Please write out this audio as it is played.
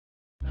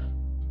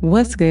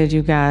What's good,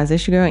 you guys?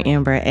 It's your girl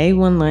Amber,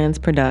 A1 Lens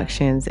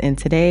Productions, and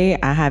today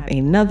I have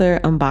another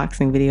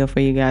unboxing video for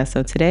you guys.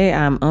 So today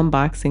I'm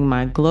unboxing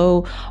my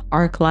Glow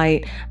Arc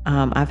Light.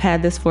 I've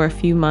had this for a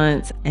few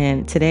months,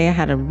 and today I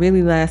had a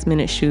really last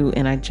minute shoot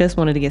and I just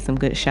wanted to get some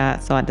good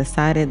shots. So I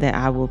decided that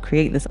I will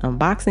create this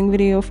unboxing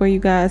video for you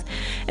guys.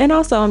 And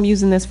also I'm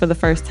using this for the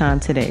first time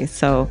today.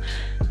 So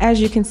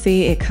as you can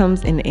see, it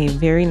comes in a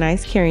very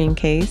nice carrying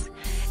case.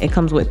 It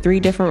comes with 3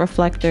 different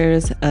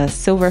reflectors, a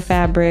silver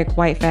fabric,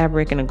 white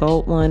fabric, and a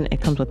gold one.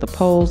 It comes with the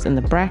poles and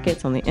the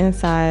brackets on the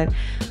inside.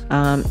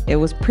 It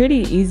was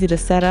pretty easy to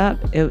set up.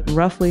 It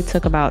roughly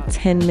took about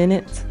 10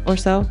 minutes or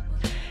so.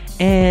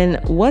 And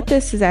what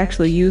this is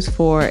actually used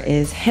for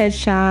is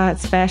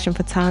headshots, fashion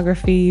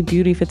photography,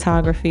 beauty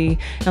photography.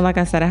 And like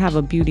I said, I have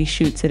a beauty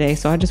shoot today,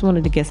 so I just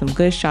wanted to get some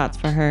good shots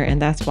for her,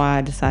 and that's why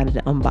I decided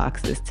to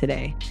unbox this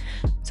today.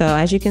 So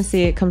as you can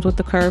see, it comes with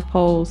the curved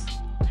poles.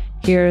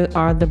 Here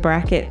are the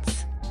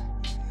brackets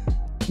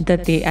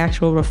that the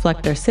actual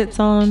reflector sits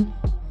on.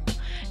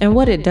 And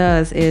what it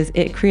does is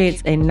it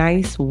creates a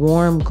nice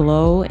warm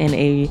glow and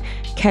a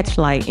catch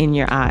light in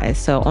your eyes.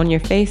 So on your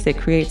face, it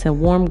creates a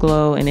warm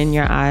glow, and in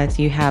your eyes,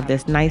 you have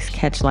this nice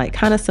catch light,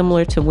 kind of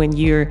similar to when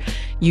you're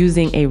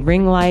using a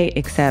ring light,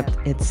 except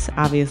it's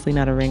obviously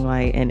not a ring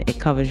light and it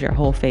covers your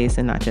whole face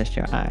and not just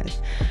your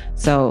eyes.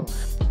 So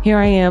here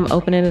I am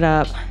opening it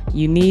up.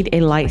 You need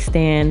a light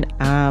stand.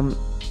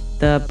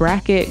 The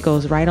bracket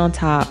goes right on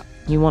top.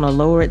 You want to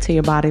lower it to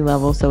your body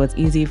level so it's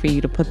easy for you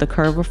to put the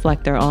curved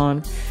reflector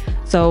on.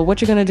 So what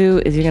you're going to do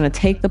is you're going to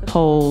take the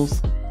poles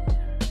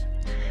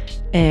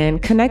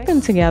and connect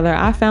them together.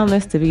 I found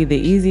this to be the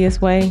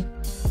easiest way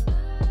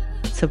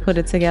to put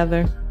it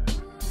together.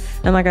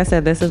 And like I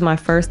said, this is my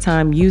first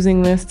time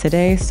using this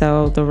today,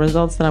 so the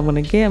results that I'm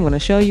going to get, I'm going to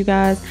show you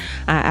guys.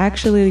 I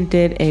actually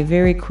did a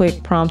very quick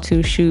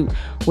impromptu shoot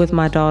with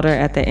my daughter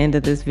at the end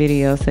of this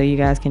video, so you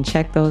guys can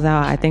check those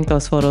out. I think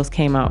those photos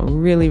came out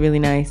really, really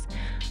nice.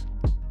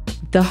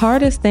 The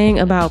hardest thing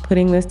about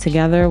putting this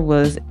together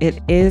was it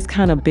is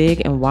kind of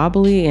big and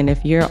wobbly, and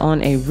if you're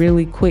on a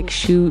really quick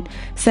shoot,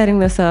 setting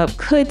this up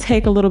could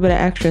take a little bit of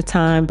extra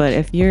time, but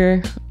if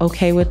you're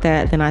okay with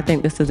that, then I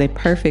think this is a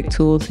perfect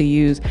tool to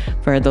use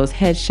for those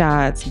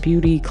headshots,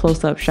 beauty,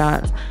 close-up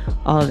shots,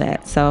 all of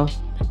that. So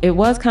it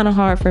was kind of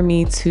hard for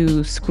me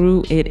to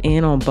screw it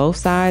in on both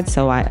sides,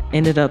 so I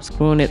ended up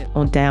screwing it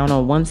down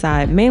on one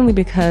side, mainly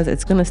because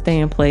it's going to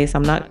stay in place.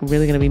 I'm not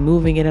really going to be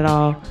moving it at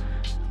all.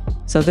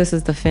 So this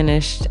is the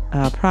finished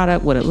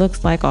product, what it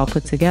looks like all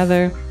put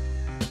together.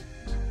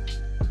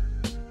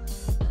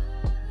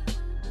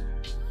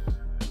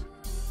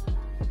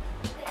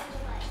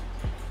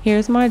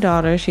 Here's my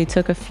daughter. She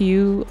took a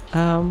few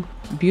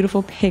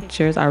beautiful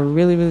pictures. I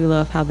really, really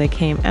love how they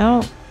came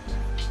out.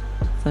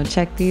 So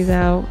check these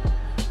out.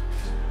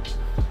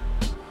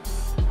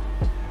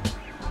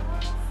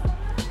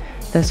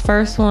 This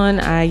first one,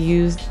 I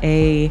used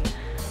a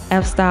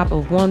f-stop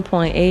of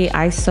 1.8,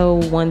 ISO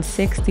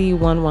 160,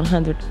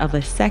 1/100 of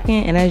a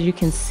second, and as you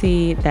can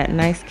see, that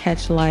nice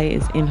catch light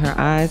is in her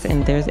eyes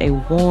and there's a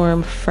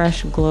warm,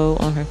 fresh glow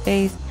on her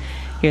face.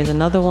 Here's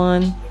another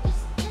one.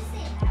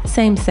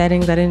 Same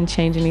settings, I didn't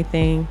change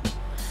anything.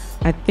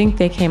 I think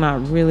they came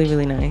out really,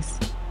 really nice.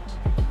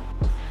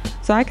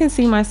 So I can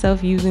see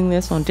myself using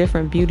this on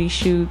different beauty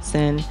shoots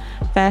and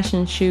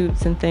fashion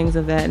shoots and things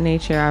of that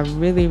nature. I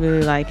really,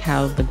 really like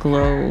how the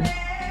glow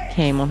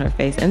came on her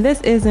face. And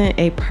this isn't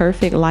a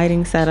perfect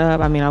lighting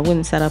setup. I mean, I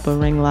wouldn't set up a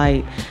ring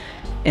light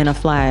in a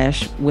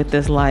flash with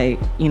this light,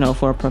 you know,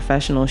 for a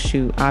professional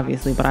shoot,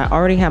 obviously, but I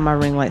already have my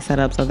ring light set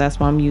up, so that's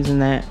why I'm using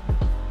that.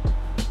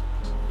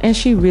 And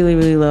she really,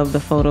 really loved the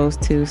photos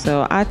too,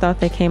 so I thought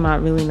they came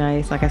out really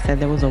nice. Like I said,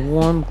 there was a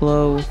warm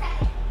glow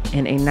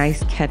and a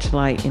nice catch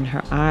light in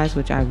her eyes,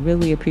 which I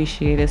really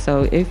appreciated.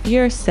 So if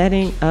you're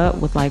setting up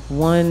with like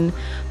one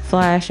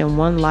flash and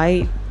one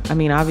light, I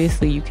mean,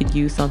 obviously you could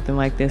use something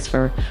like this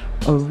for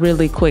a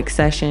really quick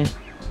session.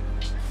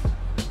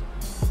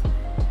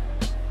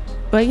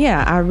 But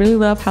yeah, I really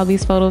love how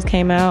these photos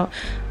came out.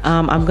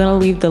 I'm gonna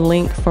leave the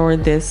link for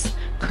this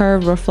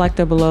curved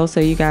reflector below so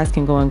you guys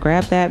can go and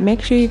grab that.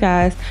 Make sure you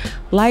guys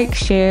like,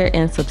 share,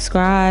 and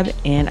subscribe,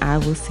 and I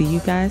will see you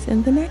guys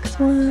in the next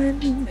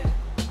one.